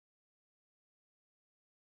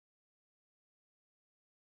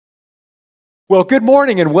Well, good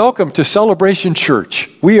morning and welcome to Celebration Church.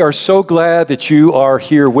 We are so glad that you are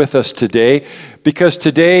here with us today because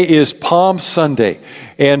today is Palm Sunday.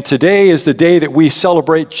 And today is the day that we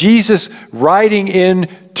celebrate Jesus riding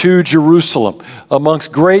into Jerusalem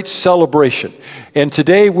amongst great celebration. And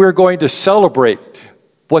today we're going to celebrate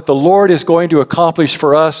what the Lord is going to accomplish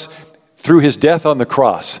for us through his death on the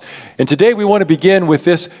cross. And today we want to begin with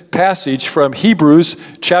this passage from Hebrews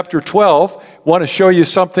chapter 12. I want to show you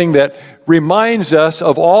something that reminds us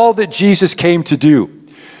of all that Jesus came to do.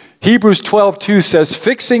 Hebrews 12:2 says,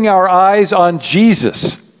 fixing our eyes on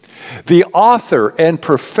Jesus, the author and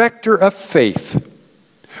perfecter of faith,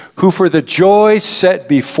 who for the joy set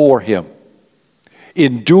before him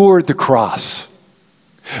endured the cross,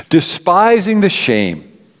 despising the shame,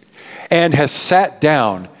 and has sat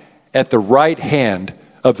down at the right hand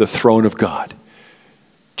of the throne of God.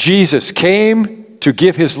 Jesus came to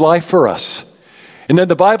give his life for us. And then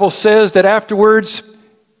the Bible says that afterwards,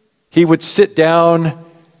 he would sit down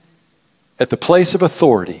at the place of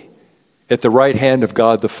authority at the right hand of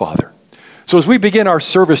God the Father. So as we begin our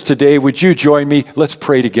service today, would you join me? Let's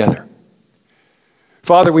pray together.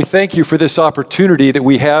 Father, we thank you for this opportunity that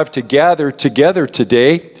we have to gather together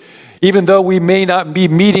today, even though we may not be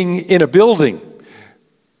meeting in a building.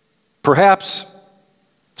 Perhaps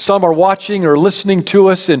some are watching or listening to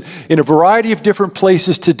us in a variety of different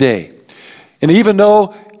places today. And even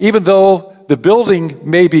though the building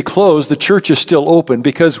may be closed, the church is still open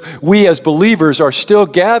because we as believers are still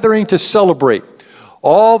gathering to celebrate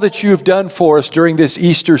all that you've done for us during this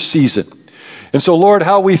Easter season. And so, Lord,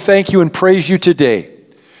 how we thank you and praise you today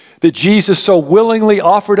that Jesus so willingly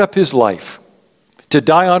offered up his life to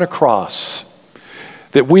die on a cross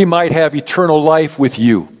that we might have eternal life with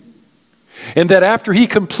you. And that after he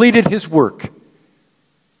completed his work,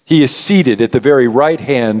 he is seated at the very right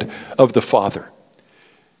hand of the Father.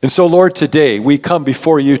 And so, Lord, today we come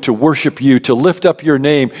before you to worship you, to lift up your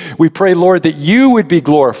name. We pray, Lord, that you would be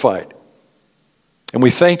glorified. And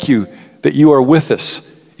we thank you that you are with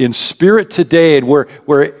us in spirit today. And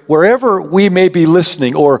wherever we may be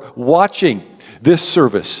listening or watching this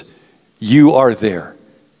service, you are there.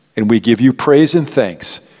 And we give you praise and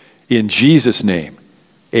thanks. In Jesus' name,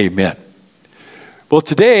 amen. Well,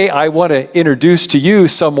 today I want to introduce to you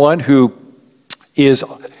someone who is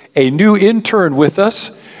a new intern with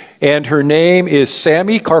us, and her name is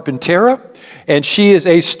Sammy Carpentera, and she is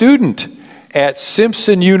a student at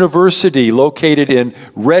Simpson University located in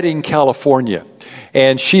Redding, California.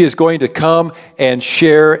 And she is going to come and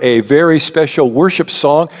share a very special worship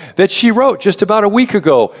song that she wrote just about a week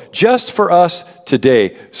ago, just for us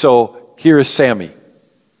today. So here is Sammy.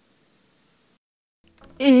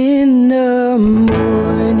 In the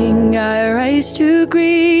morning I rise to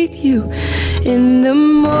greet you. In the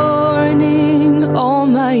morning all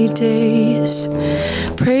my days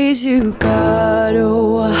praise you, God,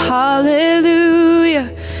 oh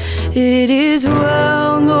hallelujah. It is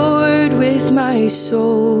well, Lord, with my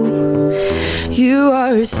soul. You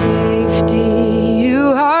are safety,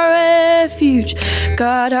 you are refuge.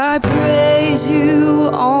 God, I praise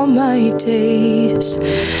you all my days.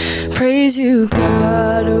 Praise you,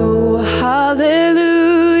 God, oh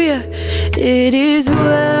hallelujah. It is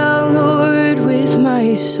well, Lord, with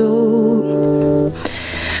my soul.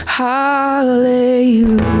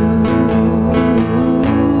 Hallelujah.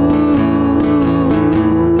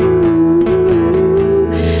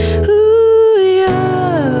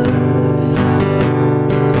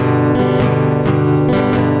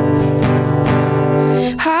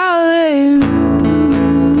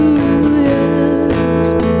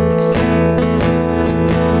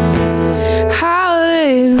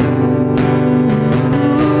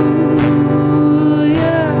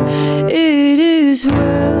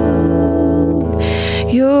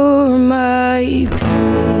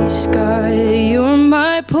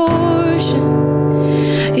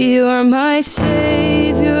 My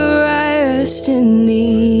Savior, I rest in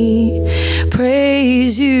thee.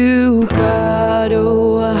 Praise you, God,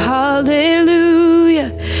 oh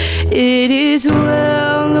hallelujah. It is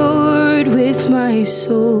well, Lord, with my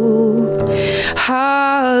soul.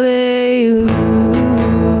 Hallelujah.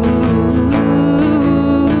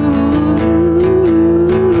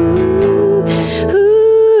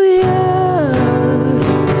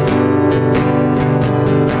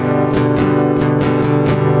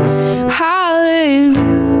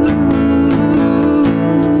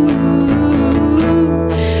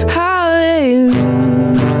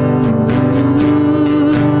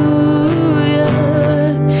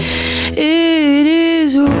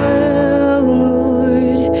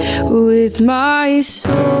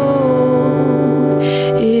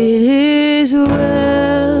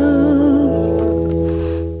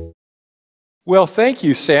 Well, thank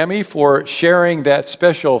you, Sammy, for sharing that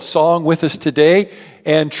special song with us today.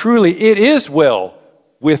 And truly, it is well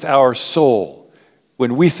with our soul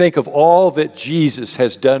when we think of all that Jesus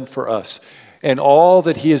has done for us and all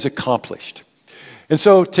that he has accomplished. And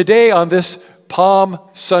so today on this Palm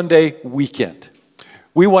Sunday weekend,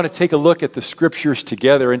 we want to take a look at the scriptures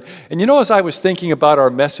together. And you know, as I was thinking about our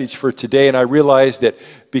message for today, and I realized that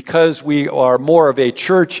because we are more of a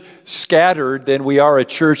church scattered than we are a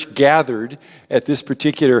church gathered at this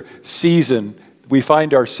particular season we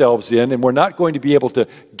find ourselves in, and we're not going to be able to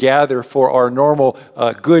gather for our normal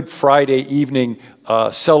Good Friday evening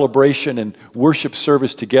celebration and worship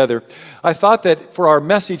service together, I thought that for our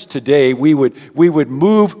message today, we would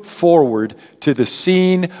move forward to the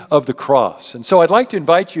scene of the cross. And so I'd like to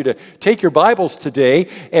invite you to take your Bibles today,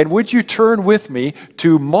 and would you turn with me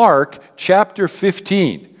to Mark chapter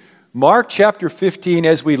 15. Mark chapter 15,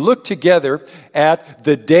 as we look together at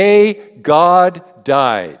the day God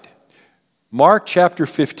died. Mark chapter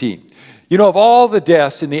 15. You know, of all the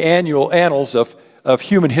deaths in the annual annals of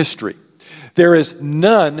human history, there is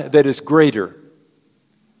none that is greater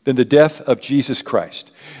than the death of Jesus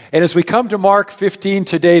Christ. And as we come to Mark 15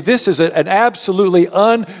 today, this is an absolutely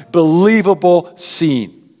unbelievable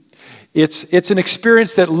scene. It's an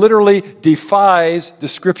experience that literally defies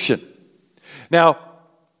description. Now,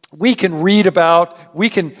 we can read about, we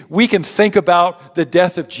can think about the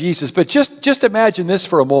death of Jesus, but just imagine this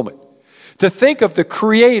for a moment. To think of the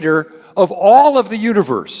creator of all of the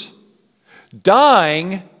universe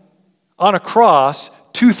dying on a cross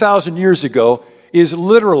 2,000 years ago is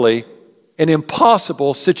literally an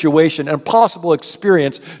impossible situation, an impossible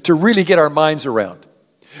experience to really get our minds around.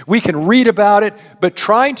 We can read about it, but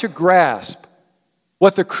trying to grasp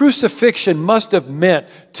what the crucifixion must have meant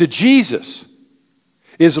to Jesus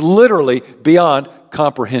is literally beyond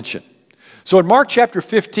comprehension. So in Mark chapter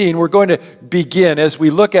 15, we're going to begin as we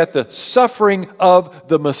look at the suffering of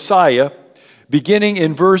the Messiah, beginning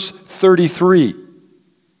in verse 33.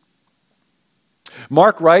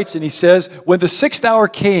 Mark writes, and he says, "When the 6th hour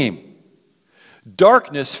came,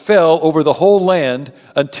 darkness fell over the whole land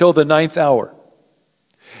until the 9th hour.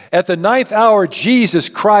 At the 9th hour, Jesus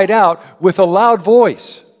cried out with a loud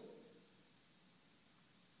voice,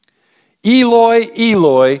 'Eloi,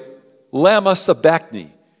 Eloi, lama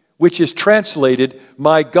sabachthani,' which is translated,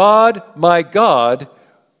 'My God,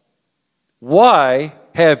 why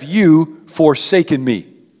have you forsaken me?'"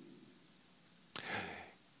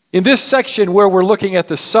 In this section where we're looking at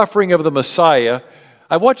the suffering of the Messiah,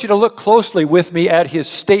 I want you to look closely with me at his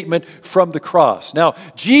statement from the cross. Now,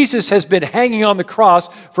 Jesus has been hanging on the cross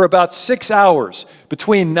for about 6 hours,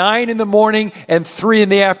 between 9 in the morning and 3 in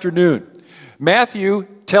the afternoon. Matthew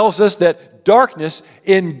tells us that darkness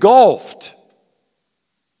engulfed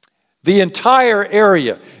the entire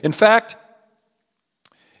area. In fact,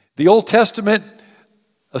 the Old Testament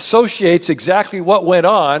associates exactly what went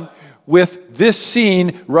on with this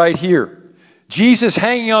scene right here. Jesus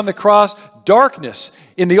hanging on the cross. Darkness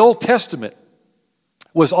in the Old Testament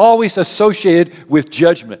was always associated with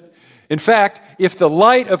judgment. In fact, if the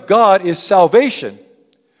light of God is salvation,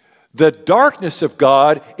 the darkness of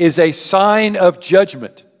God is a sign of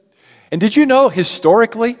judgment. And did you know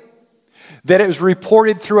historically that it was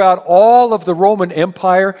reported throughout all of the Roman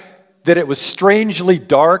Empire that it was strangely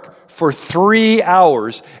dark for 3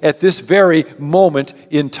 hours at this very moment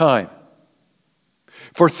in time?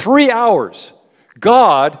 For 3 hours,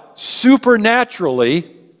 God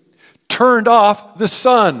supernaturally turned off the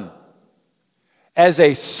sun as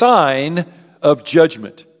a sign of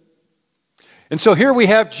judgment. And so here we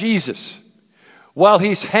have Jesus, while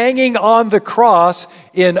he's hanging on the cross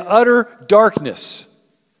in utter darkness.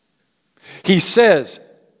 He says,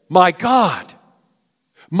 my God,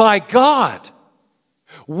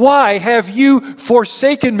 why have you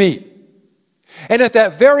forsaken me?" And at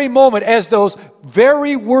that very moment, as those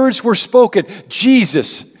very words were spoken,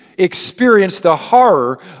 Jesus experienced the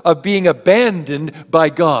horror of being abandoned by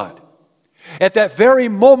God. At that very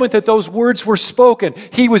moment that those words were spoken,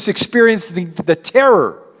 he was experiencing the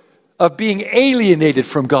terror of being alienated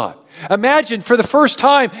from God. Imagine, for the first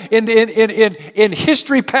time in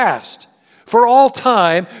history past, for all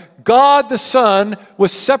time, God the Son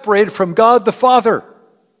was separated from God the Father.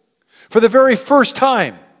 For the very first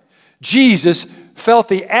time, Jesus felt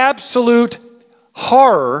the absolute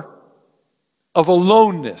horror of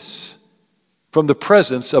aloneness from the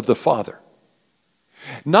presence of the Father.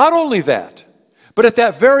 Not only that, but at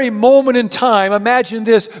that very moment in time, imagine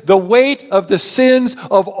this, the weight of the sins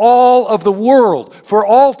of all of the world for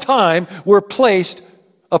all time were placed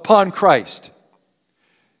upon Christ.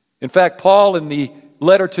 In fact, Paul in the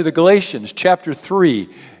letter to the Galatians, chapter 3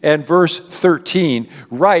 and verse 13,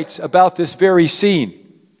 writes about this very scene.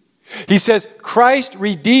 He says, Christ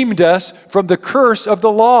redeemed us from the curse of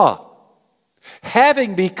the law,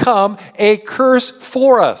 having become a curse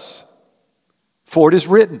for us. For it is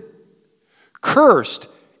written, cursed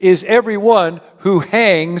is everyone who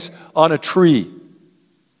hangs on a tree.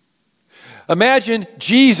 Imagine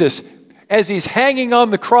Jesus as he's hanging on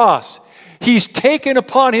the cross. He's taken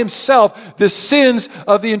upon himself the sins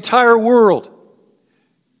of the entire world.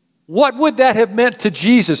 What would that have meant to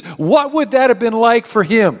Jesus? What would that have been like for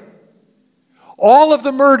him? All of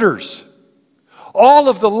the murders, all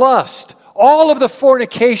of the lust, all of the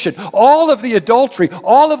fornication, all of the adultery,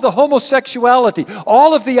 all of the homosexuality,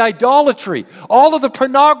 all of the idolatry, all of the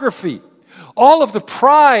pornography, all of the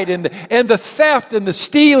pride and the theft and the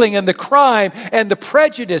stealing and the crime and the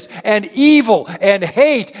prejudice and evil and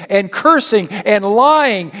hate and cursing and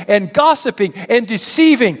lying and gossiping and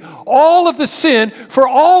deceiving, all of the sin for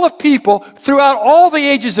all of people throughout all the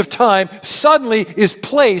ages of time suddenly is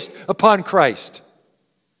placed upon Christ.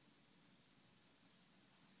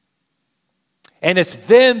 And it's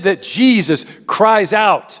then that Jesus cries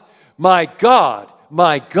out, my God,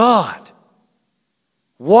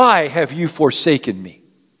 why have you forsaken me?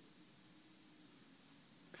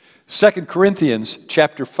 2 Corinthians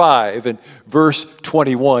chapter 5 and verse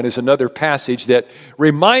 21 is another passage that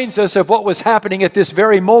reminds us of what was happening at this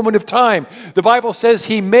very moment of time. The Bible says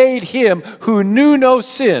he made him who knew no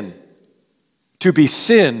sin to be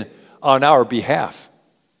sin on our behalf.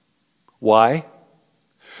 Why?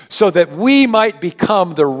 So that we might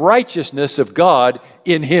become the righteousness of God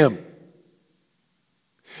in him.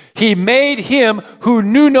 He made him who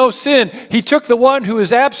knew no sin. He took the one who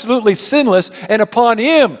is absolutely sinless, and upon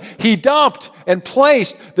him he dumped and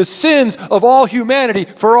placed the sins of all humanity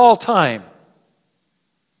for all time.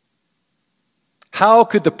 How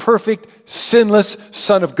could the perfect, sinless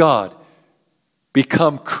Son of God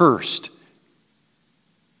become cursed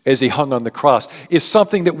as he hung on the cross is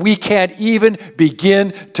something that we can't even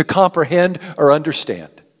begin to comprehend or understand.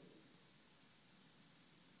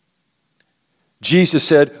 Jesus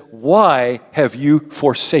said, why have you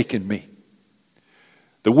forsaken me?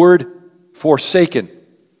 The word forsaken,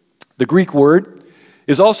 the Greek word,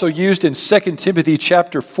 is also used in 2 Timothy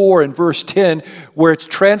chapter 4 and verse 10, where it's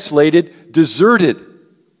translated deserted,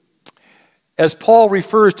 as Paul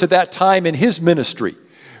refers to that time in his ministry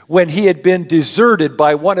when he had been deserted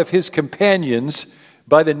by one of his companions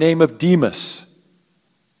by the name of Demas.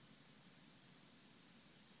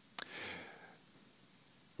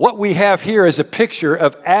 What we have here is a picture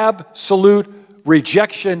of absolute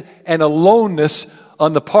rejection and aloneness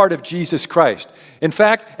on the part of Jesus Christ. In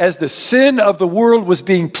fact, as the sin of the world was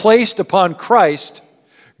being placed upon Christ,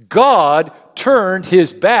 God turned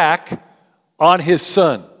his back on his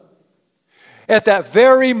Son. At that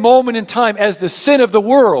very moment in time, as the sin of the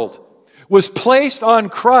world was placed on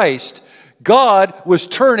Christ, God was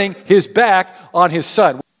turning his back on his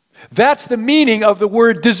Son. That's the meaning of the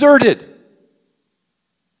word deserted.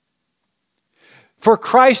 For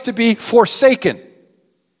Christ to be forsaken,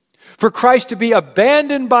 for Christ to be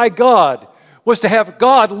abandoned by God, was to have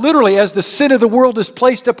God, literally, as the sin of the world is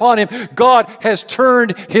placed upon him, God has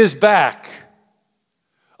turned his back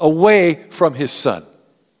away from his Son.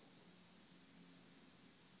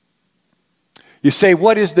 You say,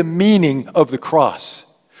 what is the meaning of the cross?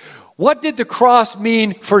 What did the cross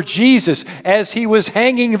mean for Jesus as he was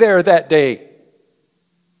hanging there that day?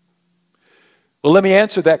 Well, let me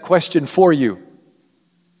answer that question for you.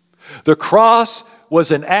 The cross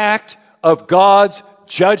was an act of God's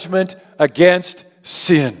judgment against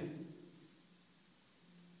sin.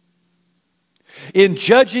 In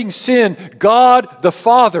judging sin, God the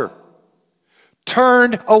Father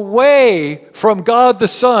turned away from God the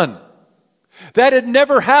Son. That had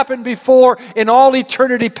never happened before in all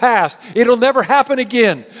eternity past. It'll never happen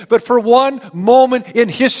again. But for one moment in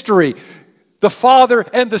history, the Father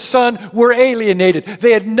and the Son were alienated.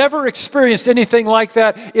 They had never experienced anything like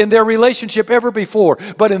that in their relationship ever before.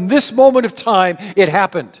 But in this moment of time, it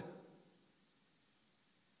happened.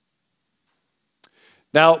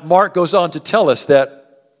 Now, Mark goes on to tell us that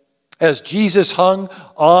as Jesus hung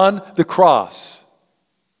on the cross,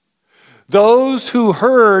 those who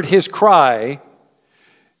heard his cry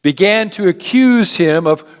began to accuse him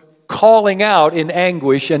of calling out in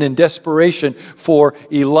anguish and in desperation for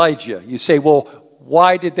Elijah. You say, well,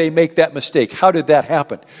 why did they make that mistake? How did that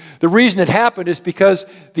happen? The reason it happened is because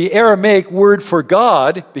the Aramaic word for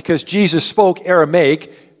God, because Jesus spoke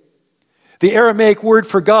Aramaic, the Aramaic word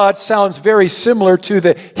for God sounds very similar to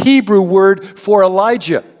the Hebrew word for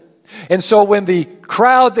Elijah. And so when the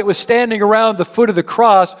crowd that was standing around the foot of the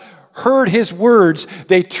cross heard his words,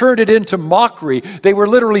 they turned it into mockery. They were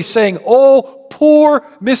literally saying, "Oh, poor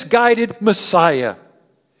misguided Messiah.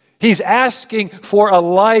 He's asking for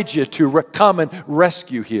Elijah to come and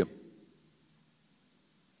rescue him."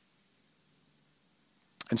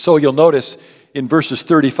 And so you'll notice in verses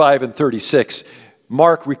 35 and 36,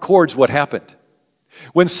 Mark records what happened.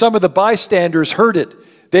 When some of the bystanders heard it,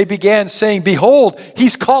 they began saying, "Behold,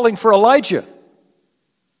 he's calling for Elijah."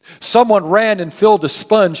 Someone ran and filled a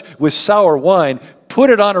sponge with sour wine, put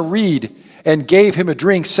it on a reed, and gave him a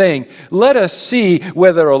drink, saying, "Let us see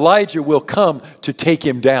whether Elijah will come to take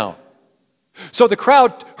him down." So the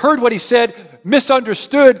crowd heard what he said,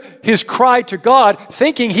 misunderstood his cry to God,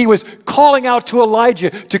 thinking he was calling out to Elijah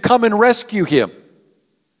to come and rescue him.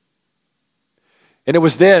 And it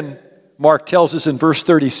was then, Mark tells us in verse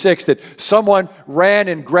 36, that someone ran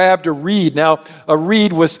and grabbed a reed. Now, a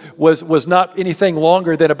reed was not anything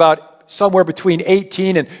longer than about somewhere between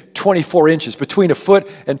 18 and 24 inches, between a foot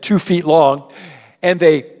and 2 feet long. And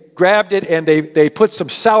they grabbed it and they put some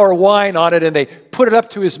sour wine on it and they put it up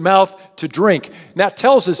to his mouth to drink. And that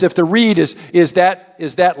tells us if the reed is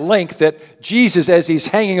that length, that Jesus, as he's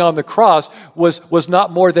hanging on the cross, was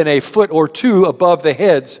not more than a foot or two above the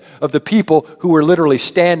heads of the people who were literally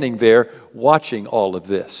standing there watching all of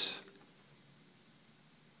this.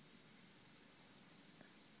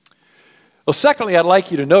 Well, secondly, I'd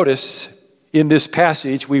like you to notice in this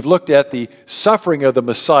passage, we've looked at the suffering of the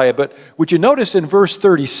Messiah, but would you notice in verse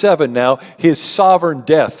 37 now, his sovereign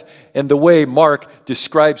death and the way Mark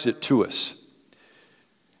describes it to us.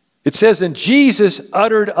 It says, "And Jesus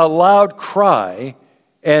uttered a loud cry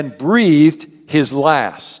and breathed his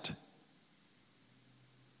last."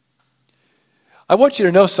 I want you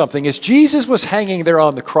to know something. As Jesus was hanging there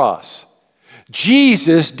on the cross,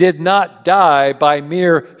 Jesus did not die by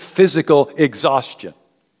mere physical exhaustion.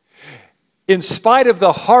 In spite of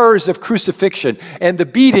the horrors of crucifixion and the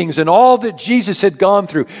beatings and all that Jesus had gone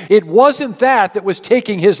through, it wasn't that was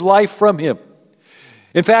taking his life from him.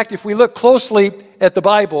 In fact, if we look closely at the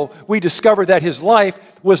Bible, we discover that his life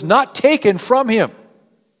was not taken from him,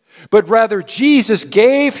 but rather Jesus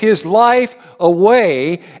gave his life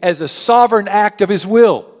away as a sovereign act of his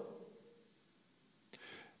will.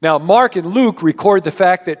 Now, Mark and Luke record the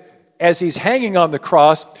fact that as he's hanging on the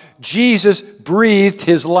cross, Jesus breathed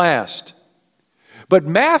his last. But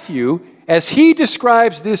Matthew, as he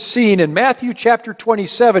describes this scene in Matthew chapter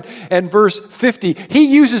 27 and verse 50, he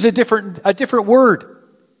uses a different word.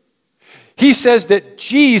 He says that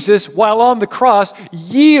Jesus, while on the cross,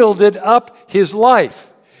 yielded up his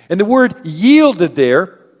life. And the word yielded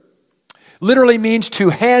there literally means to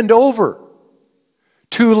hand over,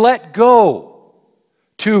 to let go,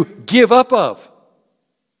 to give up of.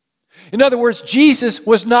 In other words, Jesus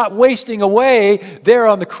was not wasting away there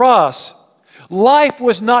on the cross. Life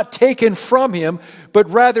was not taken from him, but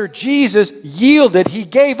rather Jesus yielded. He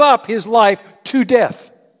gave up his life to death.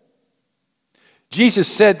 Jesus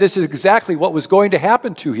said this is exactly what was going to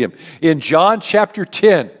happen to him. In John chapter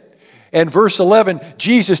 10 and verse 11,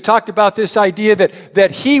 Jesus talked about this idea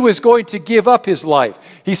that he was going to give up his life.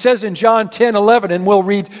 He says in John 10:11, and we'll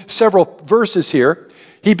read several verses here,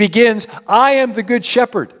 he begins, "I am the good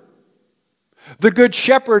shepherd. The good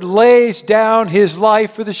shepherd lays down his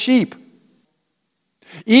life for the sheep.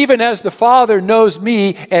 Even as the Father knows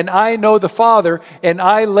me, and I know the Father, and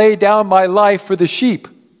I lay down my life for the sheep.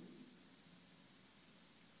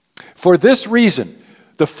 For this reason,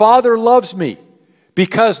 the Father loves me,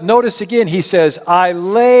 because, notice again, he says, I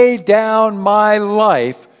lay down my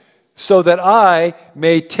life so that I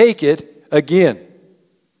may take it again.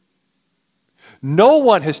 No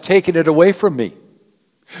one has taken it away from me,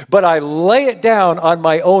 but I lay it down on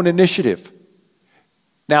my own initiative."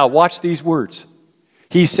 Now, watch these words.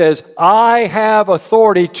 He says, "I have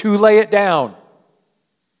authority to lay it down,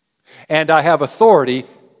 and I have authority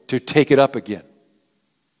to take it up again.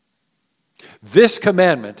 This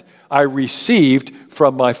commandment I received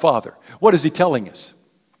from my Father." What is he telling us?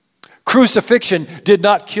 Crucifixion did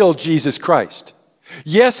not kill Jesus Christ.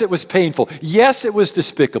 Yes, it was painful. Yes, it was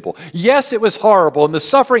despicable. Yes, it was horrible, and the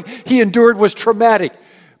suffering he endured was traumatic.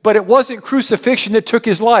 But it wasn't crucifixion that took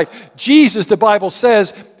his life. Jesus, the Bible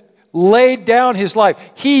says, laid down his life.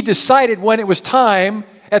 He decided when it was time,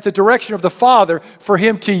 at the direction of the Father, for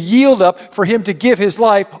him to yield up, for him to give his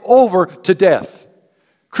life over to death.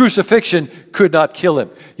 Crucifixion could not kill him.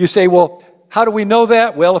 You say, well, how do we know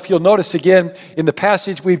that? Well, if you'll notice again in the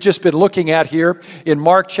passage we've just been looking at here in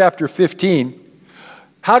Mark chapter 15,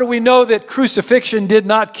 how do we know that crucifixion did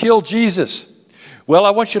not kill Jesus? Well,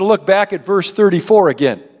 I want you to look back at verse 34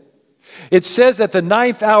 again. It says at the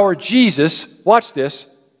 9th hour, Jesus, watch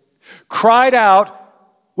this, cried out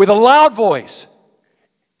with a loud voice,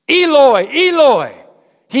 Eloi, Eloi.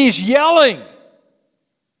 He's yelling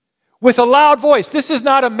with a loud voice. This is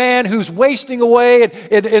not a man who's wasting away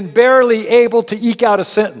and barely able to eke out a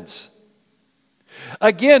sentence.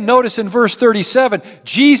 Again, notice in verse 37,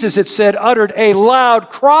 Jesus, it said, uttered a loud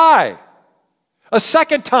cry. A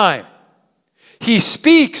second time. He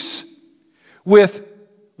speaks with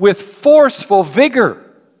forceful vigor.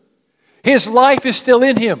 His life is still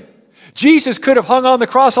in him. Jesus could have hung on the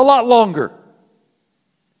cross a lot longer.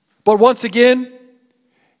 But once again,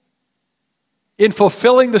 in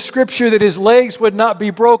fulfilling the scripture that his legs would not be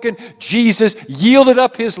broken, Jesus yielded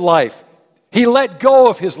up his life. He let go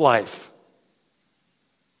of his life.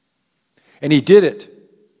 And he did it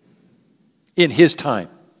in his time.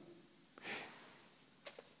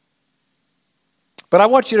 But I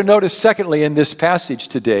want you to notice, secondly, in this passage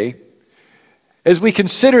today, as we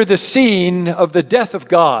consider the scene of the death of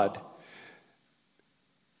God,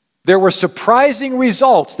 there were surprising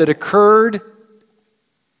results that occurred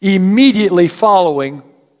immediately following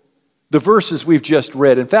the verses we've just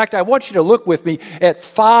read. In fact, I want you to look with me at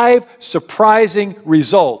 5 surprising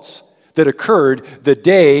results that occurred the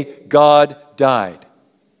day God died.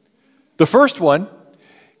 The first one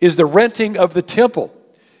is the renting of the temple.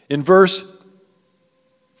 In verse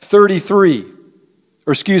 38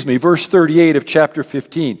 of chapter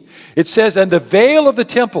 15. It says, and the veil of the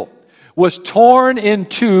temple was torn in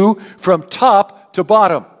two from top to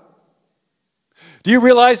bottom. Do you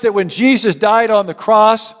realize that when Jesus died on the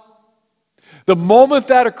cross, the moment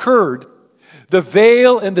that occurred, the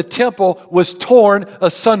veil in the temple was torn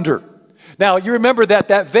asunder? Now, you remember that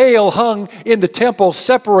that veil hung in the temple,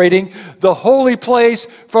 separating the holy place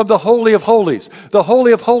from the Holy of Holies. The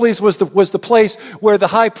Holy of Holies was the place where the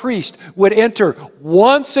high priest would enter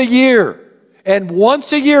once a year, and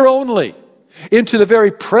once a year only, into the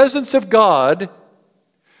very presence of God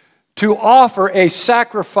to offer a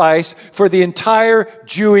sacrifice for the entire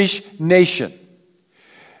Jewish nation.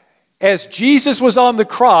 As Jesus was on the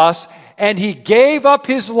cross and he gave up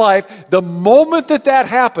his life, the moment that that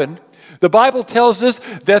happened, the Bible tells us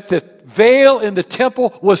that the veil in the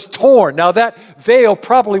temple was torn. Now that veil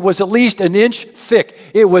probably was at least an inch thick.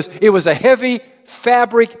 It was a heavy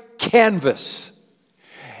fabric canvas.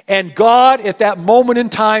 And God at that moment in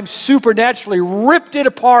time supernaturally ripped it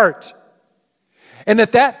apart. And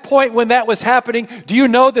at that point when that was happening, do you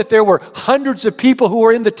know that there were hundreds of people who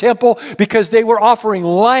were in the temple because they were offering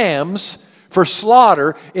lambs for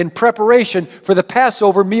slaughter in preparation for the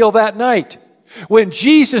Passover meal that night? When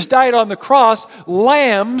Jesus died on the cross,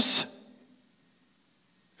 lambs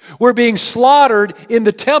were being slaughtered in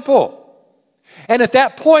the temple. And at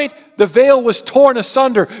that point, the veil was torn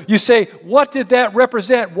asunder. You say, what did that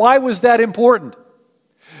represent? Why was that important?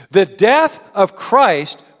 The death of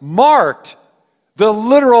Christ marked the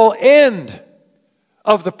literal end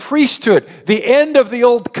of the priesthood, the end of the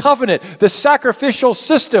old covenant, the sacrificial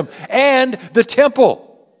system, and the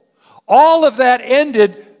temple. All of that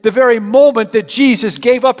ended the very moment that Jesus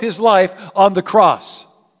gave up his life on the cross.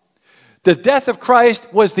 The death of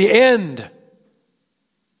Christ was the end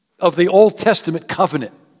of the Old Testament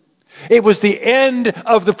covenant. It was the end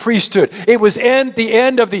of the priesthood. It was the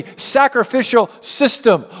end of the sacrificial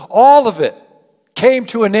system. All of it came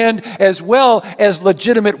to an end, as well as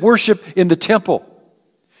legitimate worship in the temple.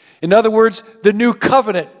 In other words, the new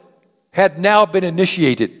covenant had now been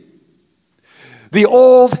initiated. The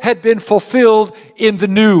old had been fulfilled in the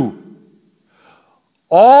new.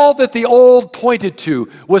 All that the old pointed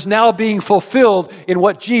to was now being fulfilled in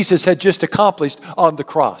what Jesus had just accomplished on the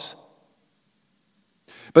cross.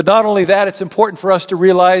 But not only that, it's important for us to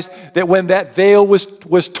realize that when that veil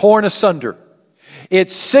was torn asunder, it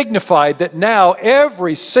signified that now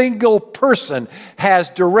every single person has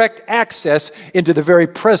direct access into the very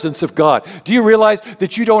presence of God. Do you realize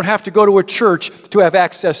that you don't have to go to a church to have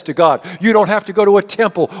access to God? You don't have to go to a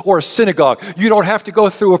temple or a synagogue. You don't have to go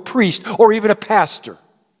through a priest or even a pastor.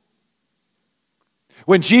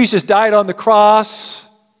 When Jesus died on the cross,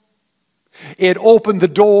 it opened the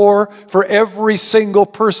door for every single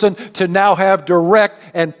person to now have direct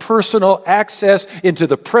and personal access into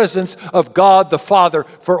the presence of God the Father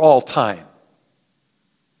for all time.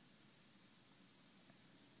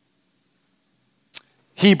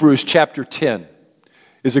 Hebrews chapter 10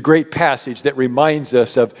 is a great passage that reminds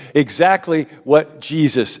us of exactly what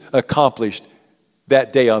Jesus accomplished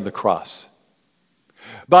that day on the cross.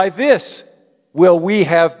 By this will we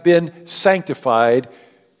have been sanctified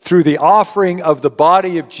through the offering of the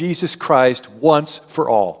body of Jesus Christ once for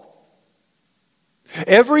all.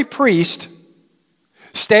 Every priest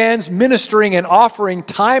stands ministering and offering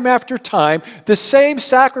time after time the same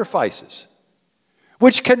sacrifices,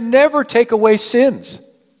 which can never take away sins.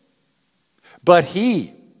 But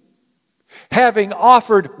he, having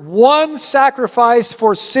offered one sacrifice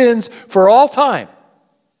for sins for all time,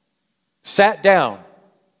 sat down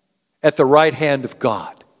at the right hand of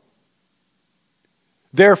God.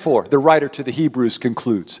 Therefore, the writer to the Hebrews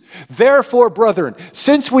concludes, therefore, brethren,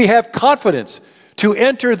 since we have confidence to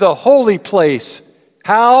enter the holy place,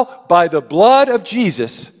 how? By the blood of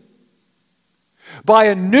Jesus, by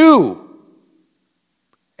a new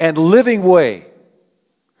and living way,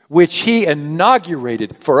 which he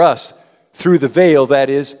inaugurated for us through the veil, that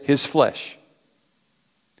is, his flesh.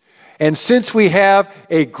 And since we have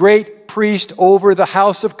a great priest over the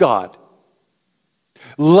house of God,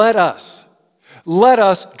 let us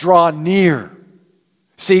draw near.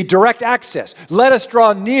 See, direct access. Let us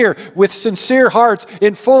draw near with sincere hearts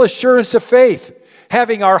in full assurance of faith,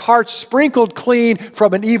 having our hearts sprinkled clean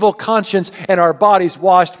from an evil conscience and our bodies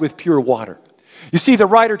washed with pure water. You see, the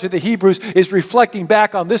writer to the Hebrews is reflecting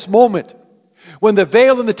back on this moment when the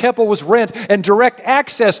veil in the temple was rent and direct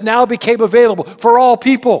access now became available for all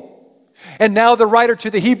people. And now the writer to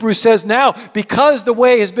the Hebrews says, now, because the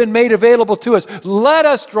way has been made available to us, let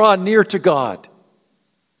us draw near to God.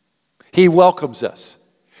 He welcomes us.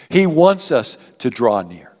 He wants us to draw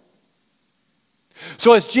near.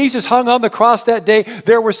 So as Jesus hung on the cross that day,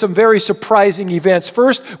 there were some very surprising events.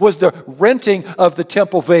 First was the renting of the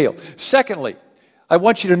temple veil. Secondly, I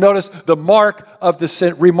want you to notice the remark of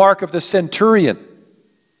the centurion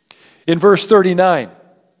in verse 39.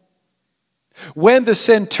 When the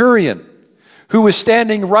centurion, who was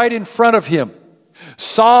standing right in front of him,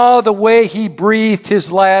 saw the way he breathed his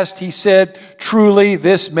last, he said, truly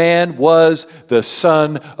this man was the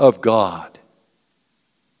Son of God.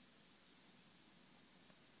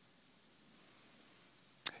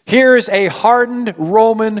 Here's a hardened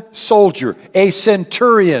Roman soldier, a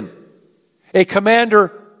centurion, a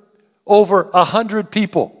commander over 100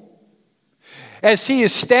 people. As he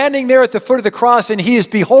is standing there at the foot of the cross and he is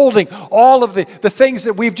beholding all of the things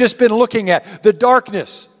that we've just been looking at, the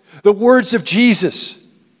darkness, the words of Jesus,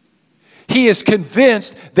 he is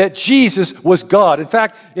convinced that Jesus was God. In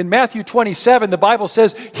fact, in Matthew 27, the Bible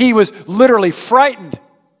says he was literally frightened,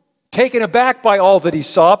 taken aback by all that he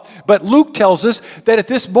saw. But Luke tells us that at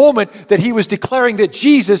this moment that he was declaring that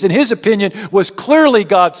Jesus, in his opinion, was clearly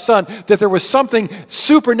God's Son, that there was something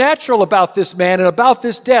supernatural about this man and about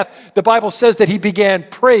this death. The Bible says that he began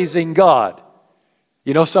praising God.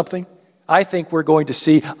 You know something? I believe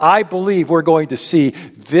we're going to see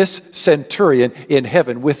this centurion in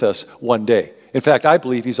heaven with us one day. In fact, I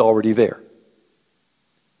believe he's already there.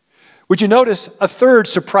 Would you notice a third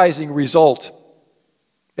surprising result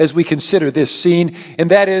as we consider this scene, and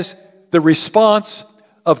that is the response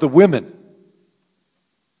of the women.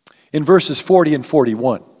 In verses 40 and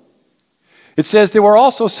 41, it says, there were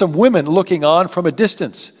also some women looking on from a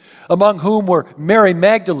distance, among whom were Mary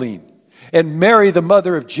Magdalene, and Mary the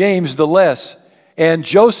mother of James the Less, and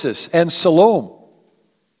Joseph, and Salome.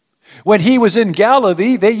 When he was in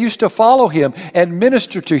Galilee, they used to follow him and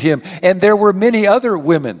minister to him, and there were many other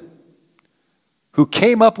women who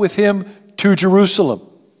came up with him to Jerusalem.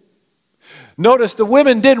 Notice the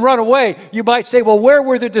women didn't run away. You might say, well, where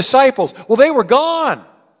were the disciples? Well, they were gone.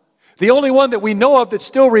 The only one that we know of that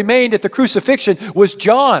still remained at the crucifixion was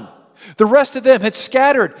John. The rest of them had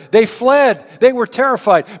scattered. They fled. They were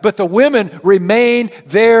terrified. But the women remained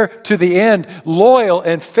there to the end, loyal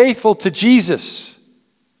and faithful to Jesus.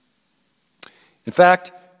 In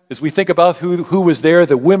fact, as we think about who was there,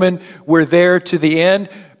 the women were there to the end.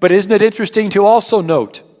 But isn't it interesting to also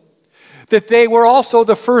note that they were also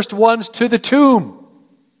the first ones to the tomb?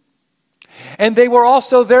 And they were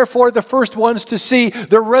also, therefore, the first ones to see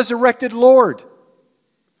the resurrected Lord.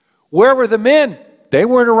 Where were the men? They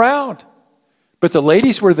weren't around. But the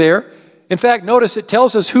ladies were there. In fact, notice it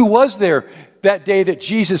tells us who was there that day that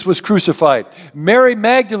Jesus was crucified. Mary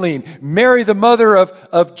Magdalene, Mary the mother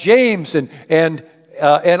of James, and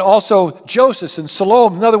also Joseph and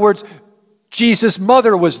Salome. In other words, Jesus'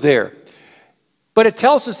 mother was there. But it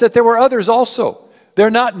tells us that there were others also.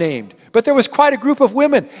 They're not named. But there was quite a group of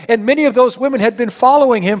women. And many of those women had been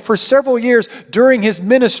following him for several years during his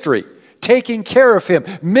ministry, taking care of him,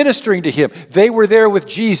 ministering to him. They were there with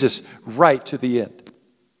Jesus right to the end.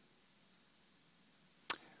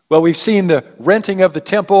 Well, we've seen the renting of the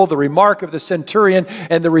temple, the remark of the centurion,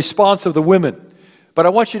 and the response of the women. But I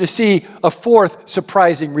want you to see a fourth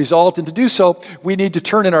surprising result. And to do so, we need to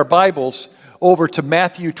turn in our Bibles over to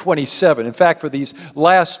Matthew 27. In fact, for these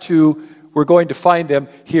last two, we're going to find them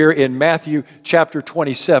here in Matthew chapter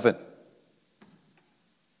 27.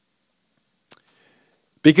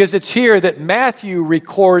 Because it's here that Matthew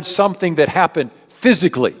records something that happened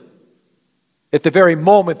physically at the very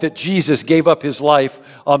moment that Jesus gave up his life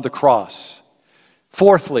on the cross.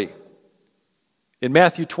 Fourthly, in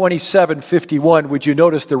Matthew 27:51, would you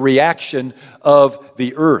notice the reaction of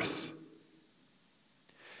the earth?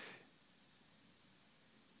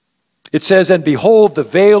 It says, "And behold, the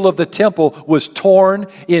veil of the temple was torn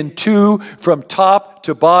in two from top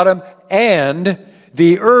to bottom, and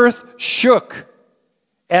the earth shook,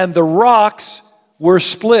 and the rocks were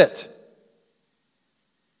split."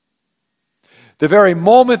 The very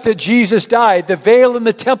moment that Jesus died, the veil in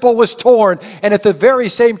the temple was torn, and at the very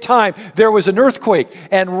same time, there was an earthquake,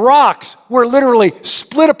 and rocks were literally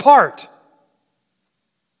split apart.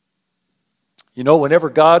 You know, whenever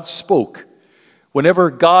God spoke, whenever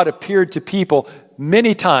God appeared to people,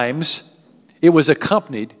 many times it was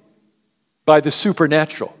accompanied by the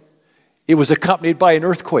supernatural. It was accompanied by an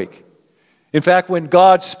earthquake. In fact, when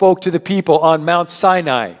God spoke to the people on Mount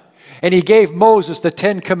Sinai, and he gave Moses the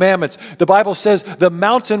 10 Commandments, the Bible says the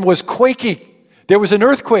mountain was quaking. There was an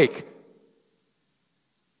earthquake.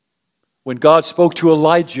 When God spoke to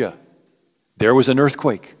Elijah, there was an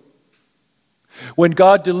earthquake. When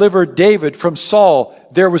God delivered David from Saul,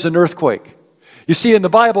 there was an earthquake. You see, in the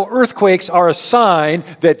Bible, earthquakes are a sign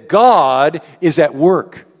that God is at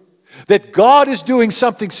work, that God is doing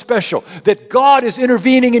something special, that God is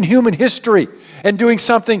intervening in human history and doing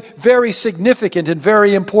something very significant and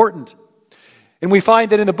very important. And we find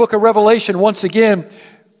that in the book of Revelation, once again,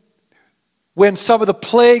 when some of the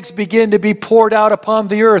plagues begin to be poured out upon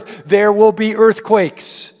the earth, there will be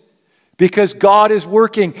earthquakes because God is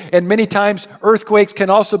working. And many times earthquakes can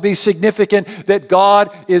also be significant that God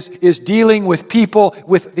is dealing with people,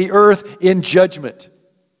 with the earth in judgment.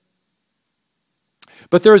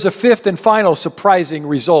 But there is a fifth and final surprising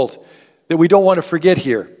result that we don't want to forget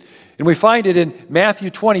here. And we find it in Matthew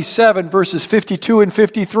 27, verses 52 and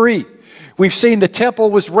 53. We've seen the temple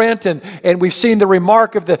was rent, and we've seen the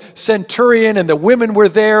remark of the centurion, and the women were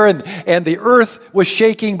there, and the earth was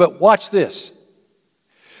shaking. But watch this.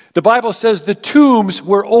 The Bible says the tombs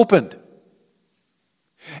were opened,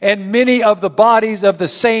 and many of the bodies of the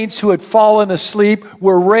saints who had fallen asleep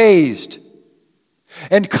were raised.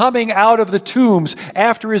 And coming out of the tombs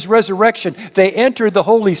after his resurrection, they entered the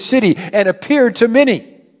holy city and appeared to many.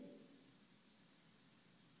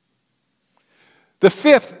 The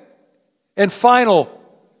fifth and final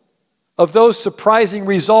of those surprising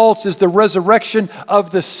results is the resurrection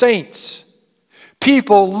of the saints.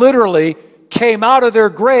 People literally came out of their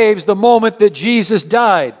graves the moment that Jesus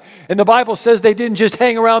died. And the Bible says they didn't just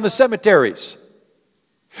hang around the cemeteries.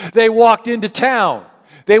 They walked into town.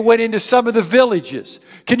 They went into some of the villages.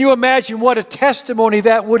 Can you imagine what a testimony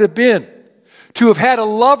that would have been? To have had a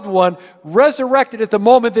loved one resurrected at the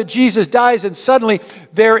moment that Jesus dies, and suddenly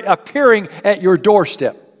they're appearing at your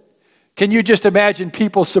doorstep. Can you just imagine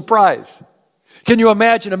people's surprise? Can you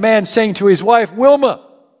imagine a man saying to his wife, "Wilma,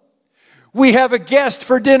 we have a guest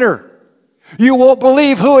for dinner. You won't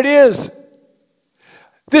believe who it is."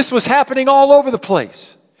 This was happening all over the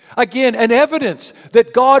place. Again, an evidence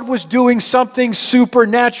that God was doing something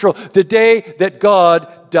supernatural the day that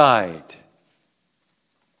God died.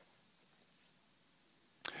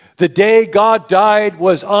 The day God died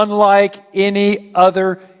was unlike any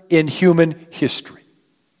other in human history.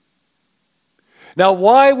 Now,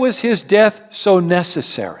 why was his death so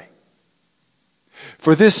necessary?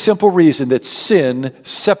 For this simple reason, that sin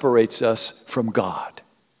separates us from God.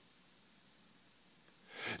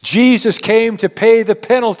 Jesus came to pay the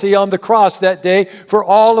penalty on the cross that day for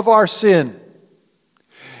all of our sin.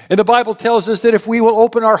 And the Bible tells us that if we will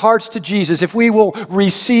open our hearts to Jesus, if we will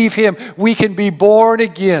receive him, we can be born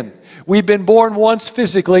again. We've been born once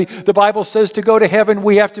physically. The Bible says to go to heaven,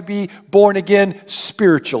 we have to be born again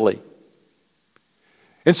spiritually.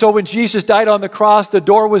 And so when Jesus died on the cross, the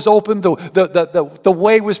door was opened, the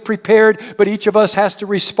way was prepared, but each of us has to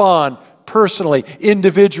respond personally,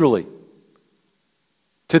 individually,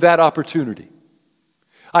 to that opportunity.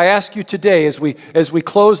 I ask you today, as we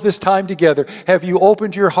close this time together, have you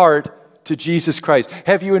opened your heart to Jesus Christ?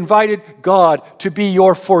 Have you invited God to be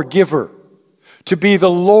your forgiver, to be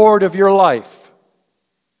the Lord of your life?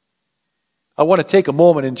 I want to take a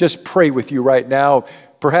moment and just pray with you right now.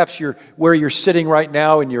 Perhaps where you're sitting right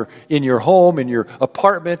now in your home, in your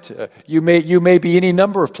apartment. You may be any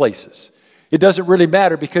number of places. It doesn't really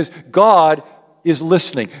matter because God is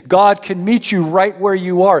listening. God can meet you right where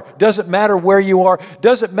you are. Doesn't matter where you are.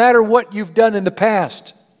 Doesn't matter what you've done in the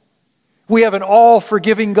past. We have an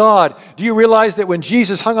all-forgiving God. Do you realize that when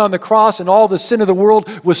Jesus hung on the cross and all the sin of the world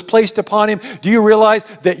was placed upon him, do you realize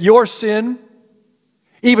that your sin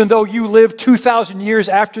Even though you lived 2,000 years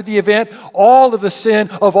after the event, all of the sin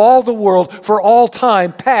of all the world for all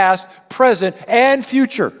time, past, present, and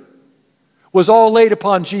future, was all laid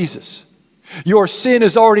upon Jesus. Your sin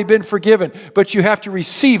has already been forgiven, but you have to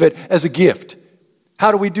receive it as a gift.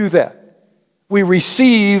 How do we do that? We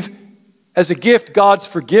receive as a gift God's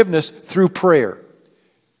forgiveness through prayer.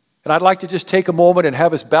 And I'd like to just take a moment and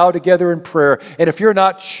have us bow together in prayer. And if you're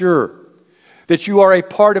not sure that you are a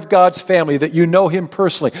part of God's family, that you know Him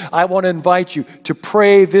personally, I want to invite you to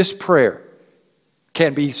pray this prayer.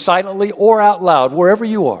 Can be silently or out loud, wherever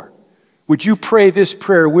you are. Would you pray this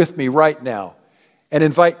prayer with me right now and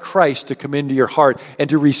invite Christ to come into your heart and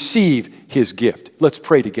to receive His gift? Let's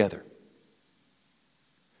pray together.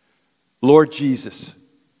 Lord Jesus,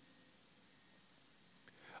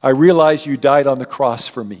 I realize you died on the cross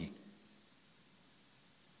for me.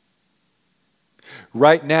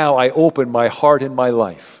 Right now, I open my heart and my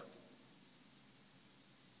life.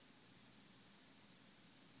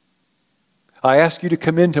 I ask you to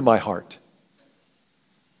come into my heart,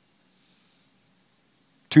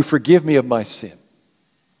 to forgive me of my sin,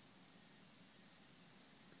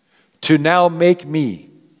 to now make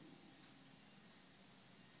me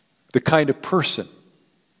the kind of person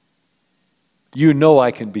you know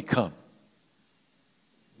I can become.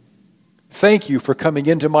 Thank you for coming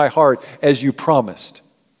into my heart as you promised,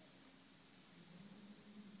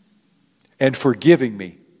 and for giving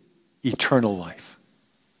me eternal life.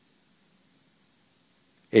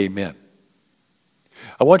 Amen.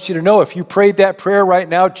 I want you to know, if you prayed that prayer right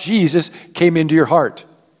now, Jesus came into your heart.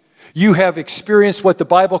 You have experienced what the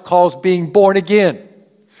Bible calls being born again.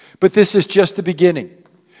 But this is just the beginning.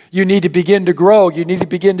 You need to begin to grow. You need to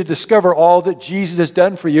begin to discover all that Jesus has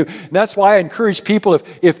done for you. And that's why I encourage people,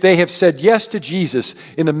 if they have said yes to Jesus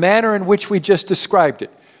in the manner in which we just described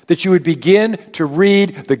it, that you would begin to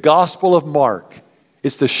read the Gospel of Mark.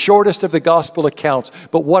 It's the shortest of the Gospel accounts,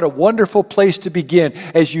 but what a wonderful place to begin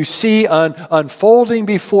as you see unfolding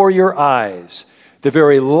before your eyes the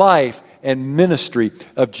very life and ministry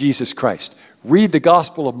of Jesus Christ. Read the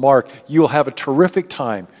Gospel of Mark. You will have a terrific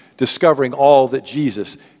time discovering all that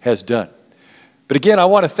Jesus has done. But again, I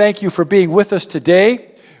want to thank you for being with us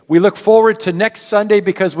today. We look forward to next Sunday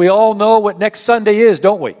because we all know what next Sunday is,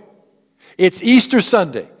 don't we? It's Easter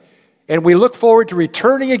Sunday. And we look forward to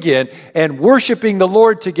returning again and worshiping the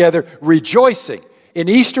Lord together, rejoicing in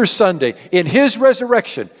Easter Sunday, in His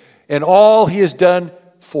resurrection, and all He has done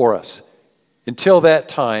for us. Until that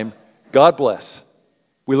time, God bless.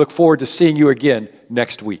 We look forward to seeing you again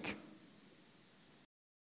next week.